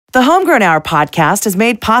The Homegrown Hour podcast is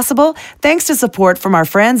made possible thanks to support from our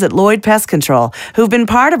friends at Lloyd Pest Control, who've been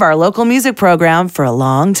part of our local music program for a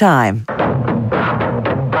long time.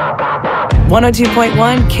 102.1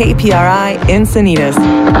 KPRI Encinitas.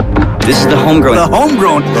 This is the Homegrown.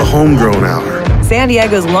 The Homegrown Hour. San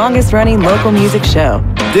Diego's longest-running local music show.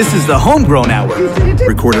 This is the Homegrown Hour.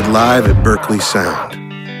 Recorded live at Berkeley Sound.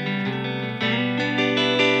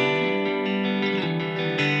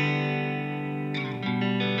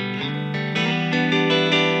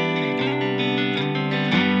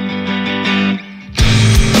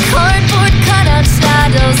 Cardboard cutout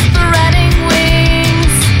shadows spreading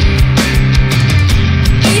wings.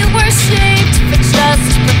 You were shaped for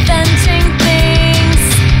just preventing things.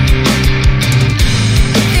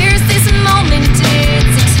 There's this moment,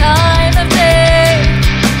 it's a time of day.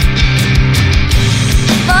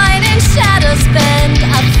 Light and shadows bend a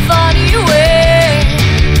funny way.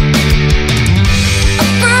 A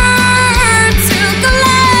bird to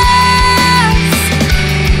glass.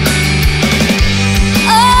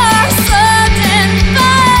 Our sudden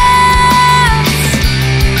fast.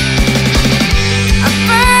 A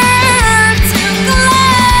bird to glass.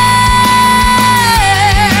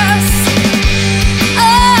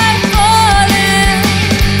 I've fallen.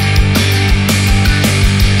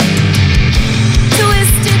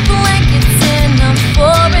 Twisted blankets in a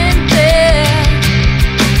foreign bed.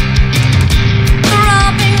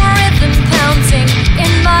 Throbbing rhythm pounding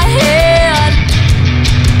in my head.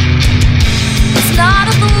 It's not a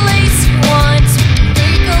place you want to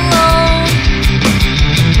break alone.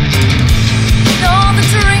 No, the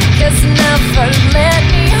drink has never let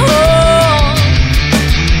me home.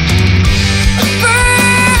 A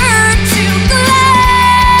bird to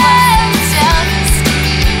glass. Down the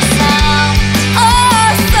street sound.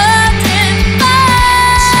 Our sudden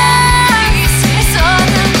fast. It's on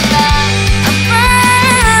the back. A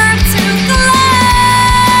bird to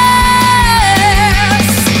glass.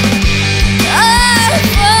 I've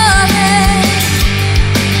fallen.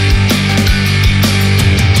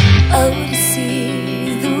 Oh, to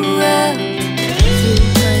see the world through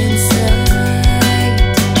hindsight.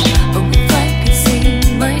 Oh, if I could see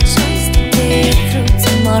my choice today through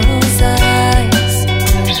tomorrow's eyes.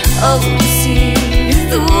 Oh, to see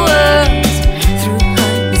the world through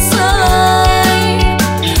hindsight.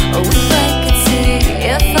 Oh, if I could see,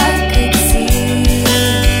 if I could see.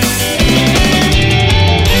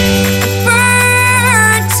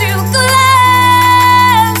 Bird to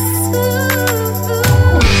glass.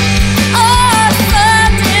 Our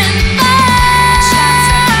sudden fast.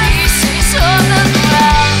 Pieces on the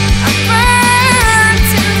ground. A bird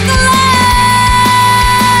to glass.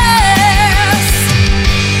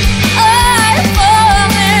 I've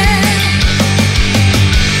fallen.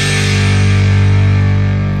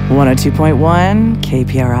 102.1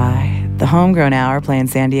 KPRI. The Homegrown Hour playing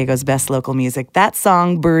San Diego's best local music. That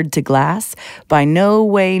song, Bird to Glass, by No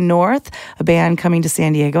Way North, a band coming to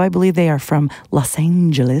San Diego. I believe they are from Los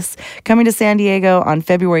Angeles. Coming to San Diego on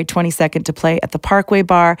February 22nd to play at the Parkway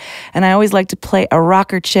Bar. And I always like to play a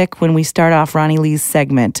rocker chick when we start off Ronnie Lee's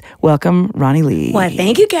segment. Welcome, Ronnie Lee. Why,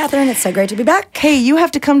 thank you, Catherine. It's so great to be back. Hey, you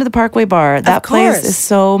have to come to the Parkway Bar. That place course. is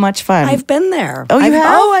so much fun. I've been there. Oh, you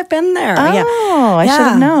have? Oh, I've been there. Yeah. Oh, I should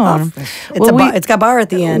have known. It's Well, a bar. It's got bar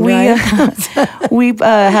at the end, right? We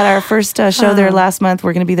had our first show there last month.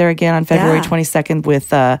 We're going to be there again on February Yeah. 22nd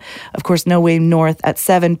with, of course, No Way North at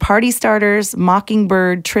 7. Party Starters,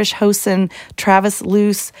 Mockingbird, Trish Hosen, Travis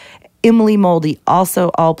Luce, Emily Moldy,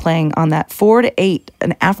 also all playing on that 4 to 8,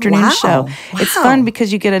 an afternoon Wow. show. It's Wow. fun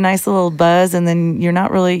because you get a nice little buzz, and then you're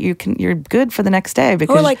not really you're good for the next day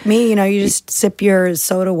because Or like me, you just sip your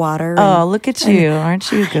soda water. oh, look at you,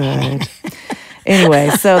 aren't you good? Anyway,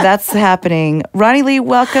 so that's happening. Ronnie Lee,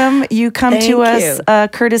 welcome. You come Thank to us you.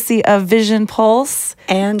 courtesy of Vision Pulse.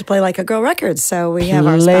 And Play Like a Girl Records. So we have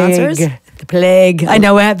our Plague. sponsors. The plague. I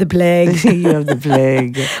know I have the plague. You have the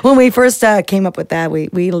plague. When we first came up with that, we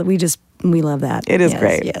love that. It is Yes,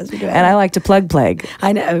 great. Yes, we do. And I like to plug plague.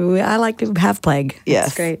 I know. I like to have plague. Yes.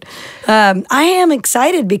 It's great. I am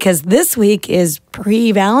excited because this week is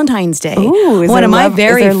pre-Valentine's Day. Ooh, is one there of my love- is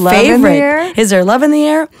very there love in the favorite. air? Is there love in the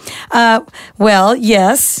air? Well,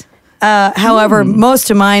 yes. However, most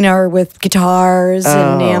of mine are with guitars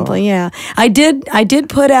and ampli. Yeah, I did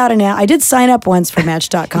put out I did sign up once for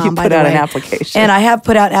Match.com. You by put the out way. an application. and I have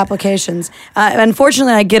put out applications.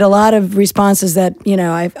 Unfortunately, I get a lot of responses that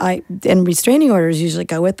I and restraining orders usually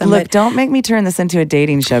go with them. Look, but don't make me turn this into a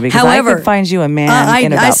dating show because however, I could find you a man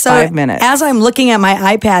in about 5 minutes. As I'm looking at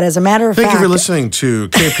my iPad, as a matter of Thank fact, you for listening to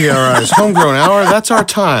KPRI's Homegrown Hour. That's our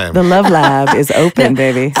time. The Love Lab is open,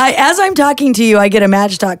 baby. as I'm talking to you, I get a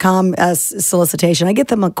Match.com solicitation. I get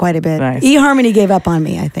them quite a bit. Nice. eHarmony gave up on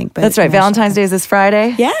me, I think. But That's right. Valentine's Day is this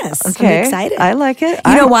Friday? Yes. Okay. I'm excited. I like it.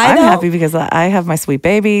 You know why, I'm though? happy because I have my sweet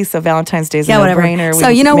baby, so Valentine's Day is a whatever. no-brainer. So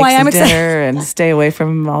We you know make why some I'm excited? dinner and stay away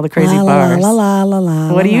from all the crazy La, bars. la, la, la,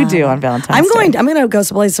 la, What do you la, do la. on Valentine's I'm Day? going to go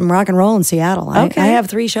play some rock and roll in Seattle. Okay. I have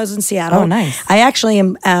 3 shows in Seattle. Oh, nice. I actually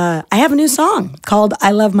am. I have a new song called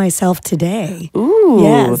 "I Love Myself Today." Ooh,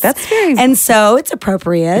 Yes. that's very... And so it's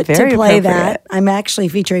appropriate Very to play appropriate. that. I'm actually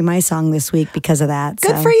featuring my song this week because of that.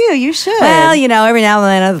 Good so. for you. You should. Well, every now and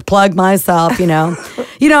then I plug myself. You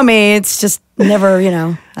know me. It's just never.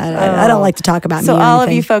 I don't like to talk about so me. or all of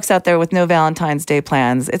anything. you folks out there with no Valentine's Day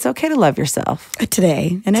plans, it's okay to love yourself.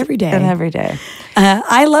 Today and every day. And every day.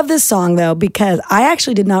 I love this song though because I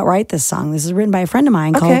actually did not write this song. This is written by a friend of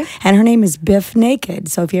mine Okay. and her name is Biff Naked.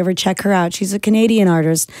 So if you ever check her out, she's a Canadian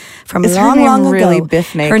artist from Is her long, name long ago. really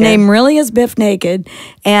Biff Naked? Her name really is Biff Naked,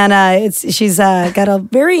 and she's got a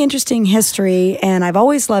very interesting history. And I've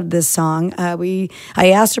always loved this song. I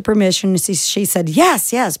asked her permission. She said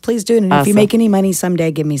yes, please do it. And if you Awesome. make any money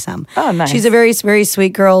someday, give me some. Oh, nice. She's a very, very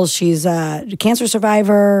sweet girl. She's a cancer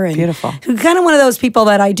survivor and Beautiful. kind of one of those people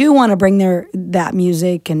that I do want to bring that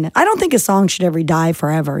music, and I don't think a song should ever die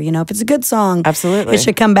forever. If it's a good song, Absolutely. it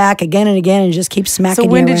should come back again and again and just keep smacking So you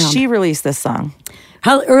when did around. she release this song?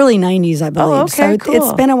 Early 90s, I believe. Oh, okay, so it's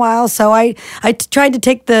cool. been a while. So I tried to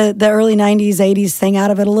take the early 90s, 80s thing out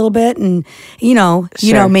of it a little bit. And, you know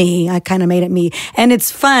Sure. me. I kind of made it me. And it's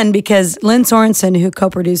fun because Lynn Sorensen, who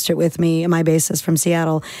co-produced it with me, my bassist from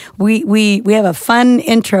Seattle, we have a fun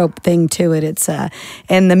intro thing to it. It's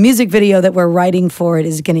and the music video that we're writing for it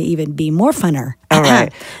is going to even be more funner. All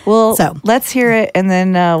right. Well, So. let's hear it, and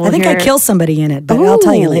then we'll I think hear I kill somebody in it, but I'll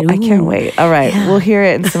tell you Ooh, later. I can't Ooh. wait. All right. We'll hear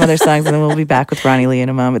it in some other songs, and then we'll be back with Ronnie Lee in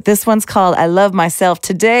a moment. This one's called I Love Myself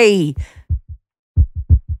Today.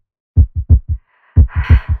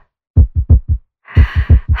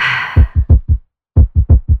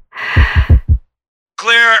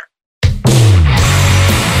 Clear.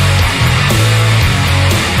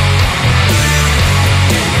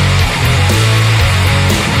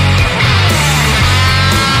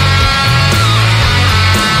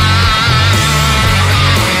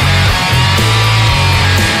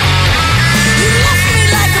 You left me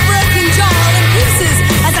like a broken doll in pieces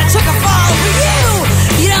as I took a fall for you.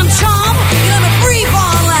 You dumb chomp, you're on a free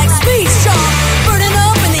fall like speech chomp, burning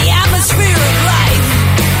up in the atmosphere of life.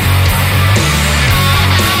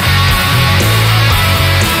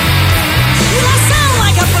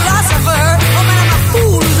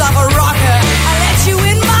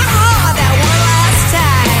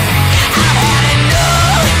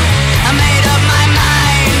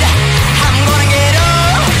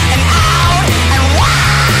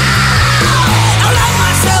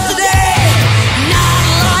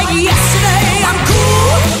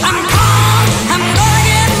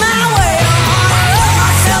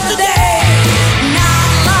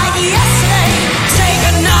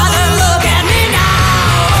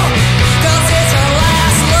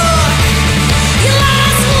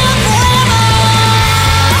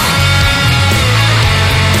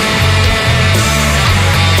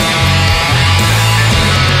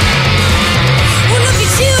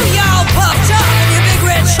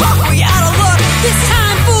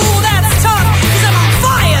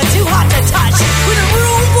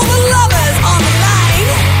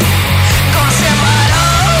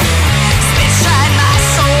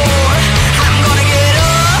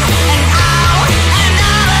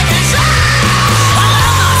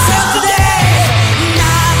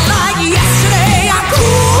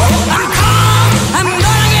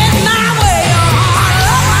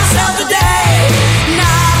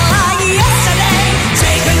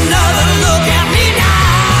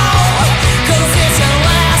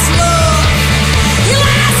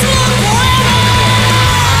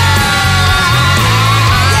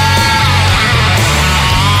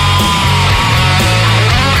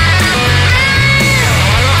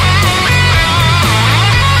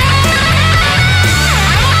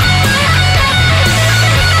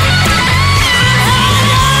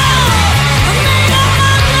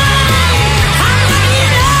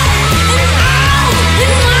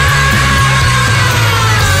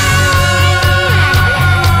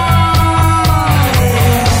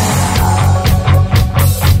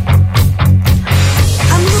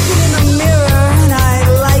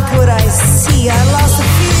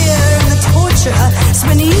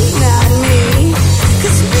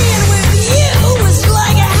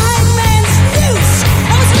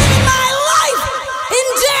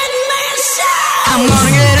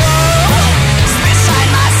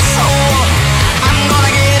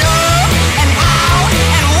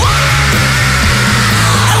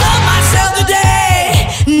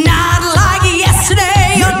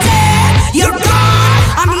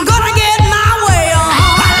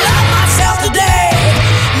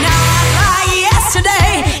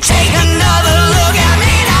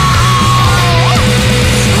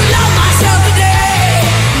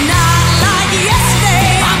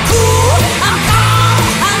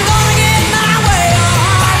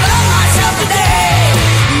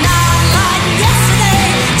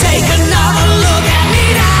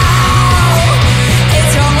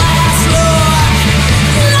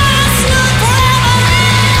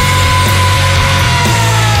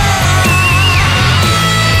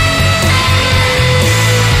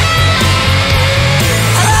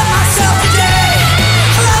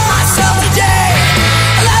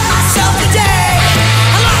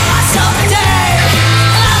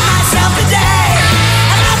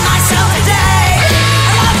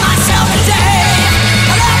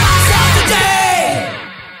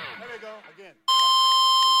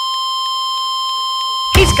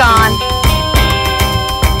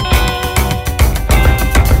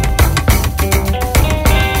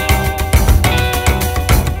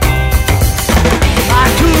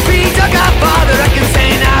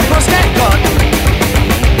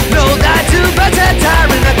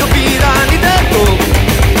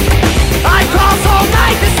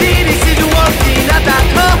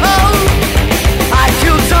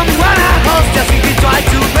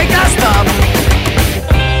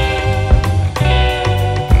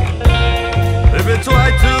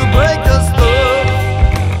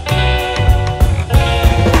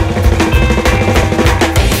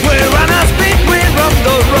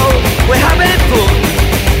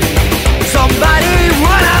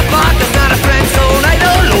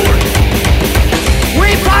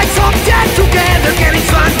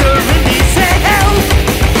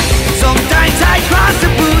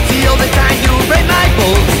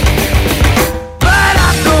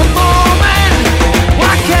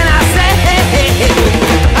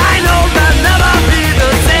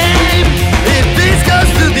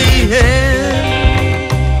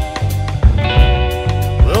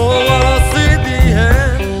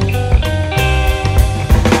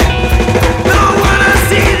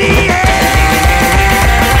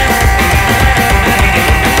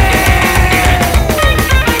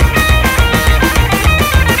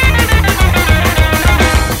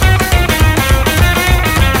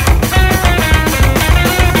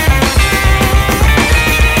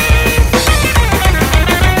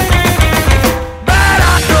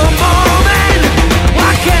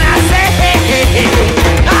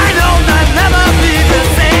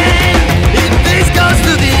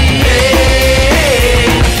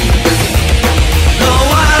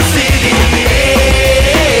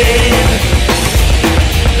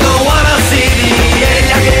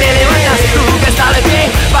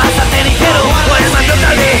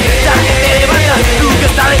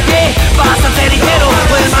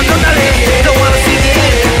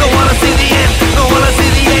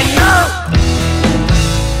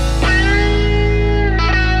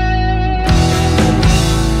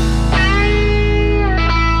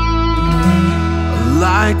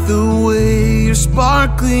 the way your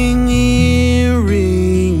sparkling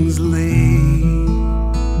earrings lay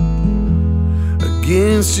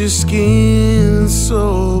against your skin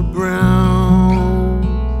so brown.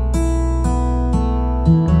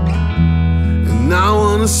 And I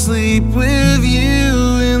wanna sleep with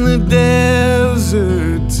you in the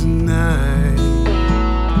desert tonight,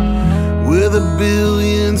 with a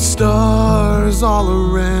billion stars all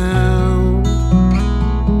around.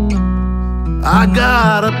 I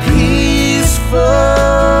got a peaceful,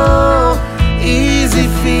 easy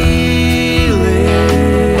feeling,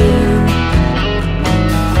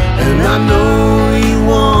 and I know you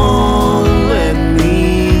won't let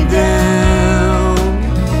me down,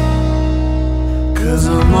 'cause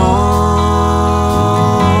I'm already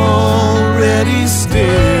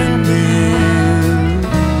standing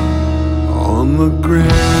on the ground.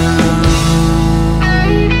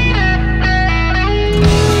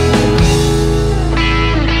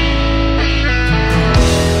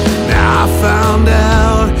 Found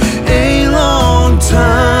out a long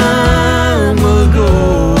time ago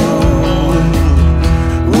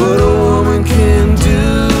what a woman can do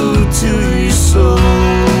to your soul.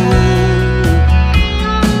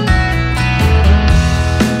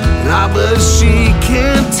 But she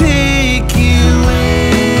can't take you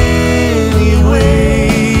anyway.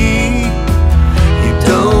 You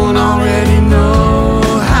don't already know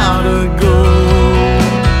how to go.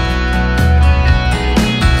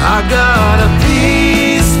 I got a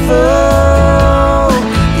peaceful,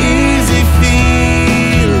 easy feeling.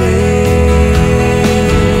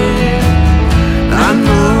 I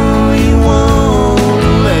know you won't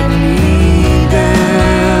let me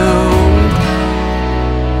down,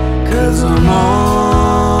 'cause I'm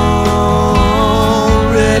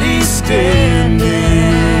already standing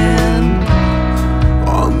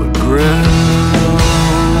on the ground.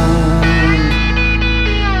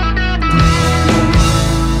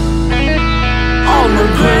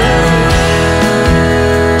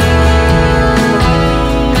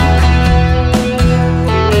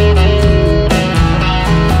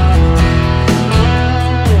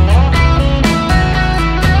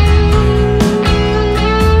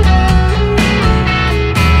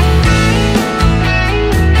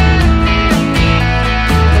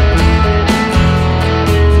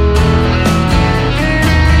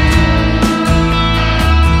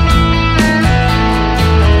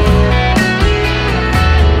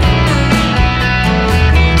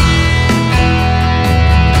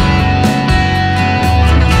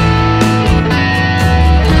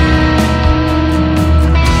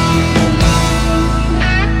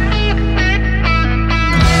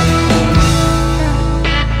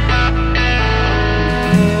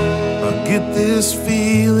 This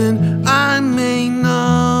feeling I may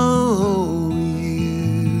know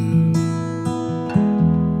you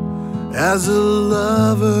as a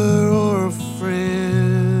lover or a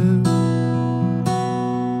friend,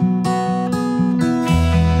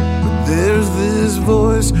 but there's this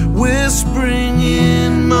voice whispering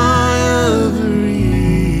in my other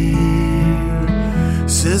ear,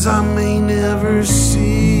 says I may never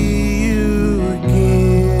see you again.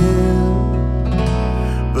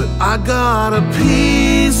 But I got a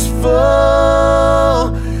peaceful,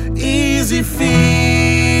 easy feeling.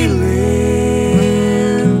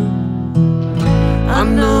 I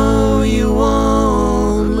know you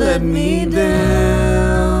won't let me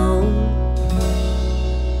down,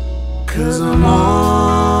 'cause I'm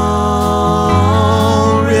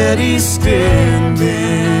already standing.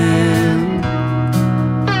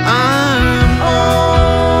 I'm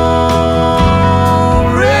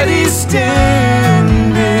already standing.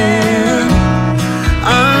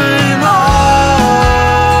 I'm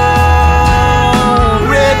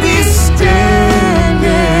already standing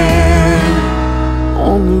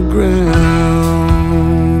on the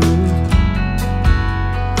ground.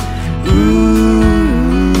 Ooh.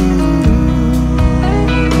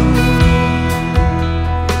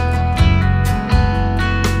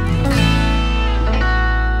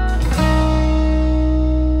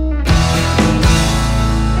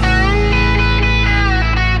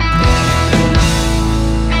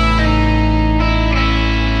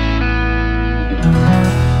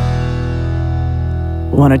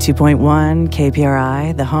 .1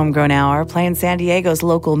 KPRI, the Homegrown Hour, playing San Diego's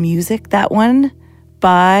local music. That one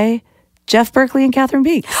by Jeff Berkeley and Catherine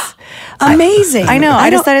Beeks. Amazing. I know. I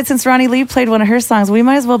don't- decided since Ronnie Lee played one of her songs, we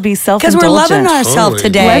might as well be Because self-indulgent. we're loving ourselves Totally.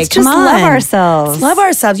 today. Let's Come just on. love ourselves. Love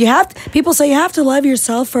ourselves. People say you have to love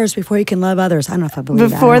yourself first before you can love others. I don't know if I believe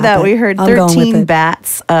that. Before or not, that, but we heard I'm going with 13 it.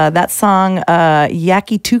 Bats. That song,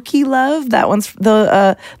 Yaki Tuki Love, that one's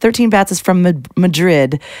the 13 Bats is from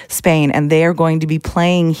Madrid, Spain, and they are going to be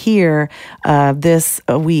playing here this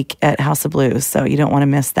week at House of Blues. So you don't want to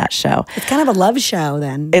miss that show. It's kind of a love show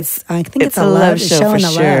then. I think it's a love show for and a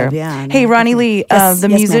sure. love. Yeah. Hey, Ronnie Lee, Yes, the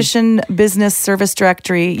yes, ma'am. Musician Business Service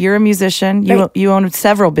Directory. You're a musician. Right. You own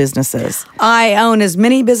several businesses. I own as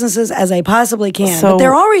many businesses as I possibly can, So- but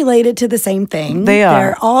they're all related to the same thing. They are.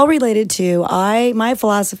 They're all related to. My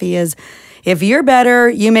philosophy is, if you're better,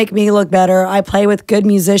 you make me look better. I play with good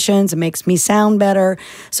musicians; it makes me sound better.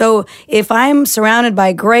 So if I'm surrounded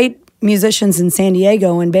by great musicians in San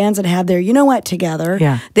Diego and bands that have their together,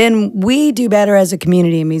 Yeah. then we do better as a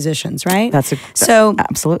community of musicians, right? So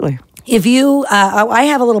absolutely. if you, I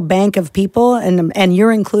have a little bank of people, and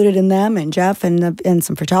you're included in them, and Jeff, and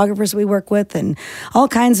some photographers we work with, and all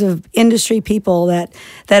kinds of industry people that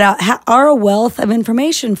are a wealth of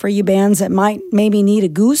information for you bands that might maybe need a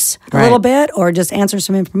goose a Right. little bit, or just answer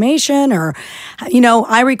some information, or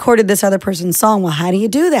I recorded this other person's song. Well, how do you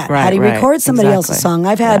do that? Right, how do you right. record somebody Exactly. else's song?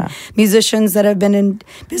 I've had Yeah. musicians that have been in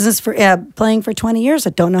business for playing for 20 years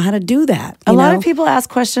that don't know how to do that. A you lot know? of people ask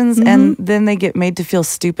questions and then they get made to feel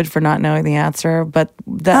stupid for not knowing the answer, but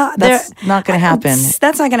that's not going to happen.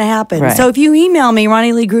 That's not going to happen. Right. So if you email me,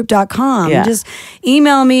 RonnieLeeGroup.com, Yeah. just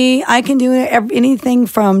email me. I can do anything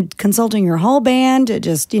from consulting your whole band to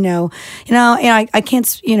just, and I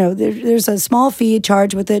can't, there's a small fee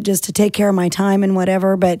charged with it just to take care of my time and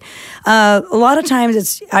whatever. But a lot of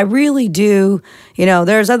times I really do,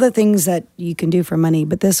 there's other things that you can do for money,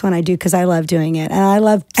 but this one I do because I love doing it. And I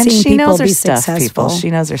love And seeing she people knows her be stuff, successful. people. She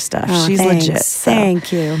knows her stuff. Oh, She's thanks. legit. so.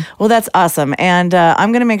 Thank you. Well, that's awesome. And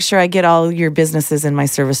I'm going to make sure I get all your businesses in my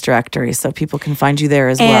service directory so people can find you there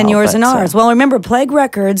as well. And yours But, and ours. Well, remember, Plague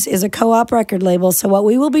Records is a co-op record label. So what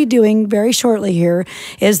we will be doing very shortly here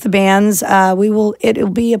is the bands. It will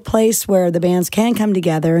be a place where the bands can come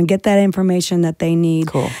together and get that information that they need.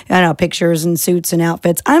 Cool. I know, pictures and suits and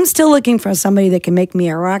outfits. I'm still looking for somebody that can make me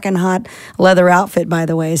a rockin' hot leather outfit, by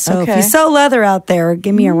the way. So if Okay. you sew leather out there,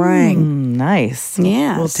 give me a ring. Nice.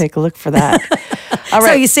 Yes. We'll take a look for that. All So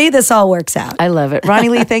right. you see, this all works out. I love it. Ronnie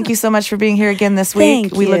Lee, thank you so much for being here again this week.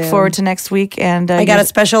 Thank We look you. forward to next week. And I got a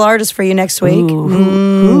special artist for you next week.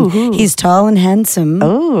 Who? He's tall and handsome.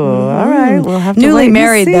 Oh, all right. We'll have to Newly wait and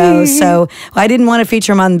married though, see. so I didn't want to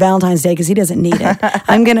feature him on Valentine's Day because he doesn't need it.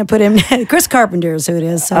 I'm going to put him. Chris Carpenter is who it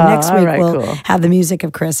is. So next all week right, we'll cool. have the music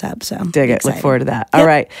of Chris up. So Dig it. Look excited. forward to that. Yep. All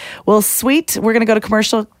right. Well, sweet. We're going to go to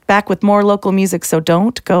commercial, back with more local music, so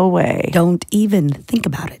don't go away. Don't even think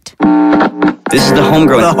about it. This is the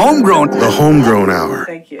Homegrown. The Homegrown Hour.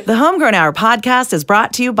 The Homegrown Hour podcast is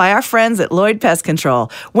brought to you by our friends at Lloyd Pest Control,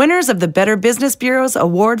 winners of the Better Business Bureau's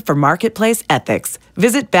Award for Marketplace Ethics.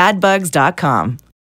 Visit badbugs.com.